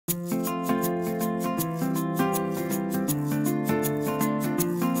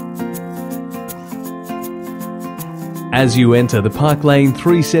As you enter the Parklane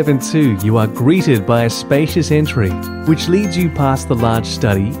 372, you are greeted by a spacious entry, which leads you past the large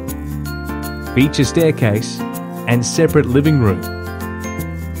study, feature staircase, and separate living room.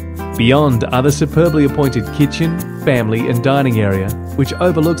 Beyond are the superbly appointed kitchen, family and dining area, which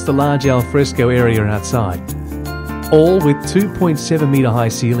overlooks the large alfresco area outside, all with 2.7 metre high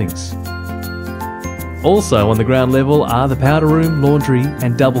ceilings. Also on the ground level are the powder room, laundry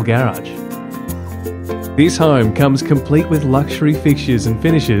and double garage. This home comes complete with luxury fixtures and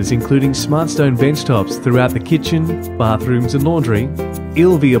finishes, including SmartStone benchtops throughout the kitchen, bathrooms and laundry,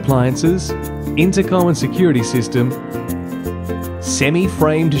 Ilvi appliances, intercom and security system,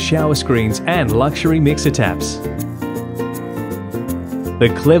 semi-framed shower screens and luxury mixer taps. The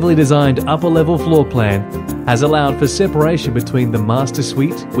cleverly designed upper-level floor plan has allowed for separation between the master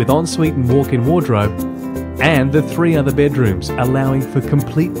suite with ensuite and walk-in wardrobe and the 3 other bedrooms, allowing for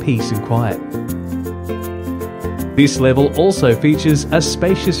complete peace and quiet. This level also features a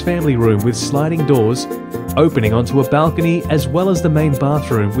spacious family room with sliding doors opening onto a balcony, as well as the main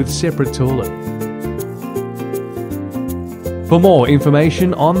bathroom with separate toilet. For more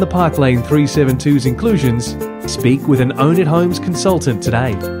information on the Parklane 372's inclusions, speak with an Ownit Homes consultant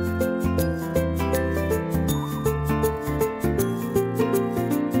today.